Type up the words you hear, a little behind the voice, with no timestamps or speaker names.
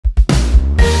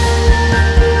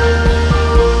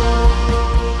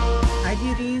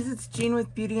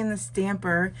with Beauty and the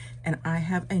Stamper, and I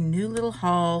have a new little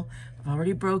haul. I've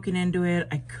already broken into it.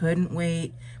 I couldn't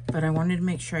wait, but I wanted to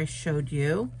make sure I showed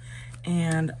you.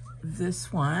 And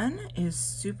this one is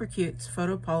super cute. It's a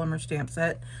photopolymer stamp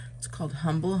set. It's called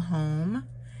Humble Home,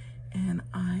 and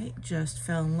I just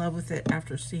fell in love with it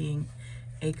after seeing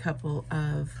a couple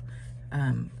of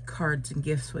cards and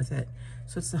gifts with it.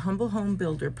 So it's the Humble Home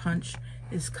Builder Punch.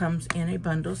 This comes in a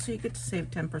bundle, so you get to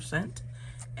save 10%.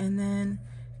 And then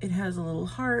it has a little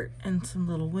heart and some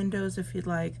little windows if you'd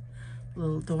like, a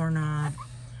little doorknob,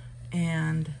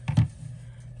 and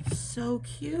so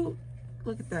cute.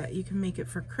 Look at that. You can make it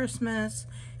for Christmas.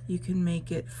 You can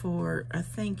make it for a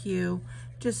thank you.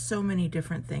 Just so many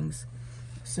different things.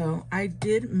 So I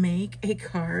did make a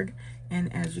card,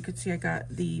 and as you can see, I got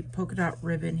the polka dot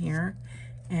ribbon here,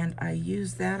 and I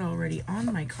used that already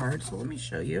on my card. So let me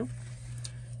show you.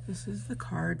 This is the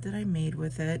card that I made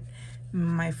with it.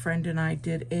 My friend and I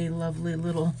did a lovely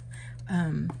little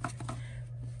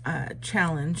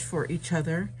challenge for each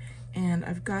other, and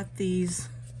I've got these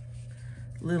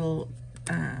little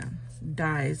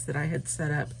dies that I had set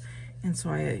up, and so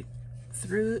I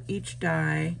threw each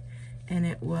die, and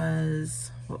it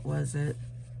was, what was it?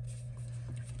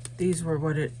 These were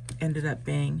what it ended up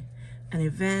being. An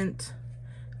event,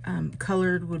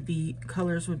 colors would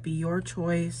be your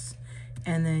choice,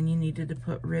 and then you needed to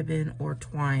put ribbon or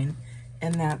twine,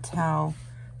 and that's how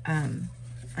I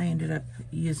ended up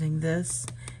using this,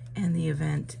 and the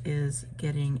event is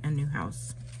getting a new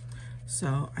house.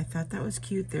 So I thought that was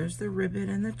cute. There's the ribbon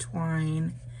and the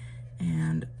twine,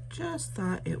 and just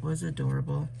thought it was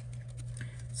adorable.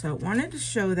 So wanted to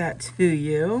show that to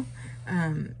you,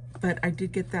 but I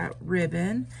did get that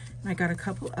ribbon, and I got a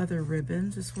couple other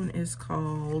ribbons. This one is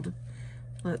called,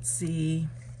 let's see,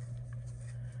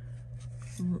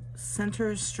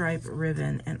 Center Stripe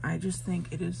Ribbon, and I just think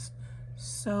it is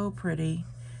so pretty.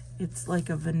 It's like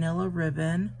a vanilla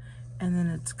ribbon, and then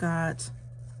it's got,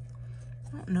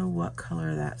 I don't know what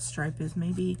color that stripe is,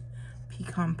 maybe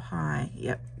pecan pie.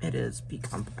 Yep, it is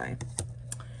pecan pie.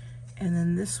 And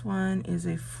then this one is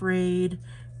a frayed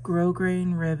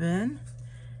grosgrain ribbon,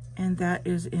 and that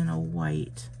is in a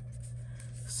white.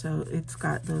 So it's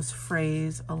got those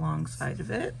frays alongside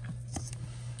of it.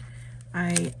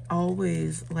 I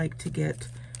always like to get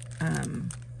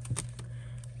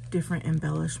different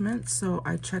embellishments, so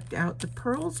I checked out the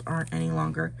pearls aren't any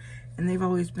longer, and they've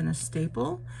always been a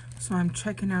staple, so I'm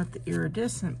checking out the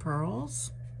iridescent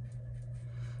pearls,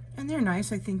 and they're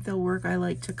nice. I think they'll work. I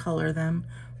like to color them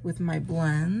with my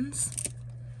blends.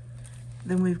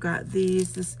 Then we've got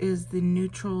these. This is the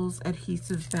Neutrals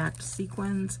adhesive backed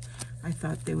sequins. I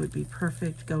thought they would be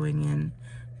perfect going in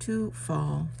to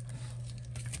fall.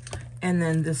 And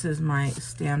then this is my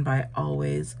standby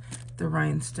always, the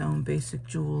Rhinestone Basic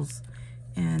Jewels,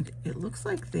 and it looks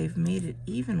like they've made it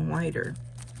even whiter.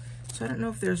 So I don't know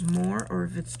if there's more or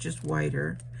if it's just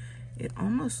whiter. It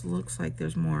almost looks like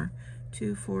there's more.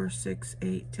 2, 4, 6,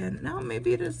 8, 10. No,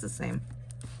 maybe it is the same.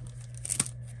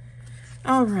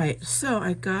 All right, so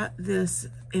I got this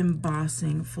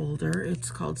embossing folder. It's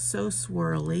called So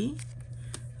Swirly.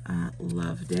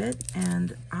 Loved it,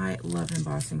 and I love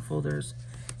embossing folders.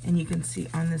 And you can see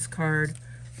on this card,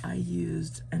 I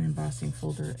used an embossing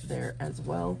folder there as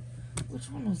well. Which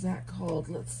one was that called?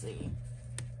 Let's see.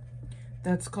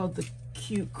 That's called the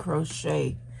Cute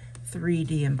Crochet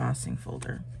 3D embossing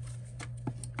folder.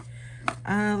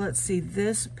 Let's see,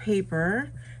 this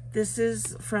paper, this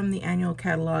is from the annual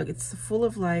catalog. It's the Full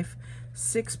of Life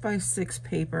 6x6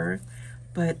 paper,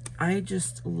 but I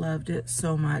just loved it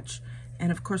so much.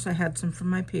 And of course I had some from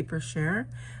my paper share,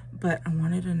 but I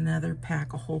wanted another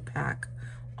pack, a whole pack,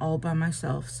 all by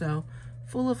myself. So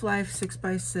Full of Life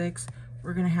 6x6,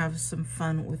 we're gonna have some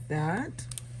fun with that.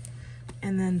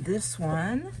 And then this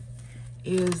one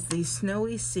is the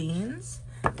Snowy Scenes.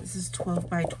 This is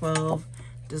 12x12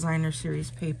 designer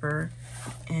series paper,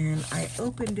 and I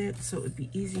opened it so it would be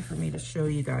easy for me to show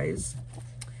you guys.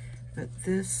 But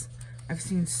this, I've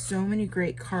seen so many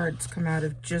great cards come out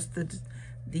of just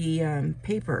the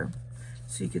paper.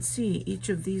 So you could see each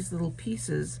of these little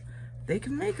pieces, they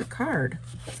can make a card.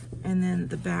 And then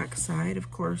the back side,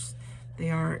 of course, they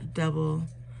are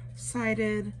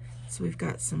double-sided. So we've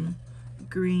got some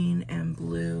green and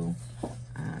blue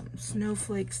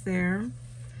snowflakes there.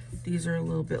 These are a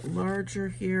little bit larger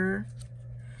here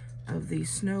of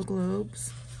these snow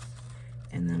globes.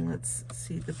 And then let's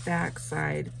see, the back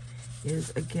side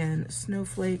is again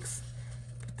snowflakes.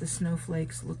 But the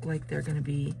snowflakes look like they're going to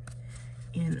be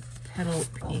in petal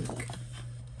pink.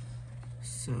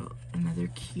 So another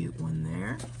cute one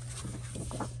there.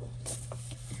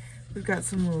 We've got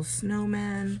some little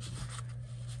snowmen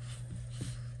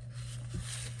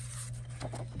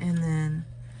and then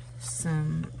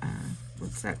some,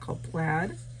 what's that called,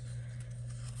 plaid.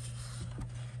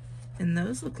 And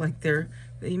those look like they're,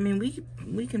 I mean,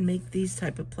 we can make these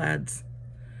type of plaids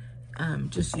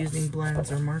just using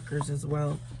blends or markers as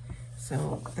well.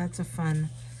 So that's a fun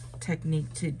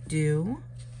technique to do.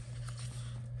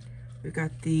 We've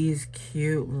got these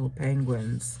cute little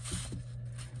penguins.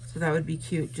 So that would be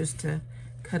cute just to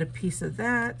cut a piece of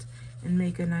that and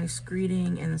make a nice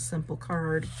greeting and a simple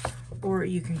card, or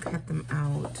you can cut them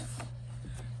out.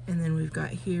 And then we've got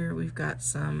here, we've got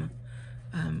some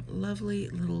lovely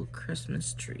little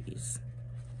Christmas trees.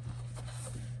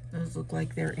 Those look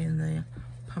like they're in the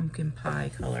pumpkin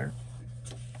pie color.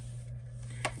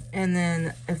 And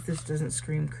then if this doesn't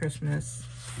scream Christmas,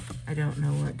 I don't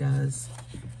know what does.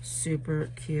 Super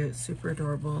cute, super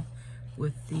adorable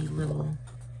with the little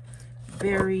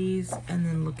berries. And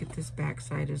then look at this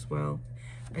backside as well.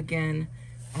 Again,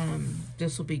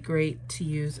 this will be great to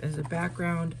use as a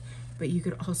background, but you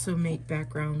could also make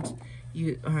backgrounds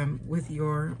with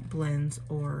your blends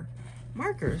or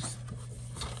markers.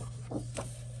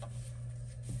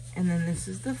 And then this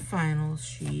is the final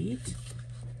sheet.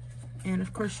 And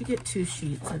of course you get 2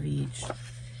 sheets of each.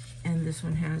 And this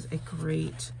one has a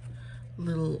great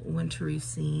little wintry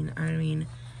scene. I mean,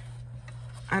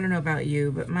 I don't know about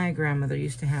you, but my grandmother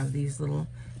used to have these little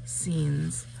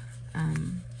scenes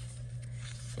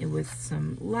with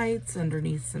some lights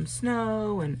underneath some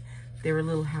snow, and they were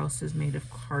little houses made of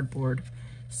cardboard.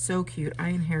 So cute. I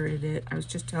inherited it. I was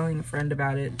just telling a friend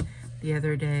about it the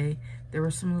other day. There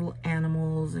were some little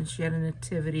animals, and she had a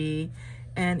nativity,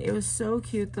 and it was so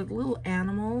cute. The little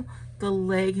animal, the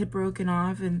leg had broken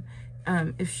off, and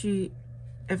if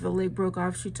a leg broke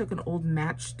off, she took an old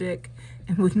matchstick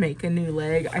and would make a new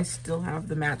leg. I still have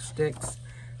the matchsticks,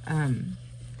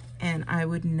 and I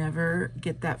would never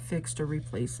get that fixed or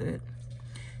replace it.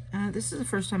 This is the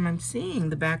first time I'm seeing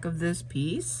the back of this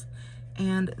piece,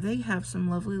 and they have some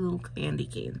lovely little candy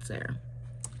canes there.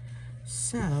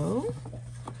 So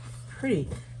pretty.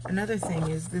 Another thing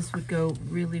is this would go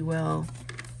really well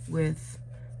with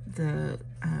the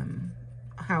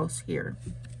house here.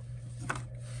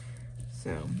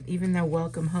 So even though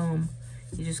welcome home,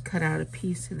 you just cut out a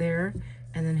piece there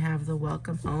and then have the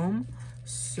welcome home.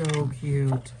 So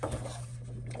cute.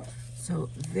 So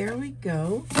there we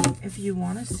go. If you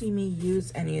want to see me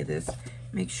use any of this,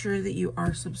 make sure that you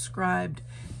are subscribed.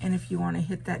 And if you want to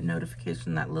hit that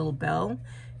notification, that little bell,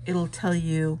 it'll tell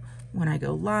you when I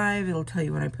go live. It'll tell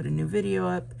you when I put a new video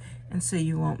up, and so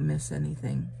you won't miss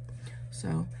anything.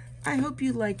 So I hope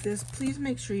you like this. Please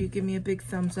make sure you give me a big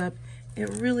thumbs up. It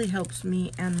really helps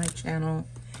me and my channel.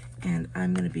 And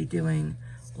I'm going to be doing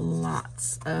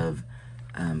lots of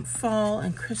fall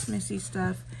and Christmassy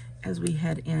stuff as we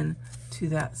head in to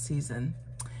that season.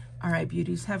 All right,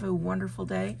 beauties, have a wonderful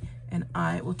day, and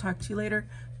I will talk to you later.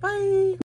 Bye.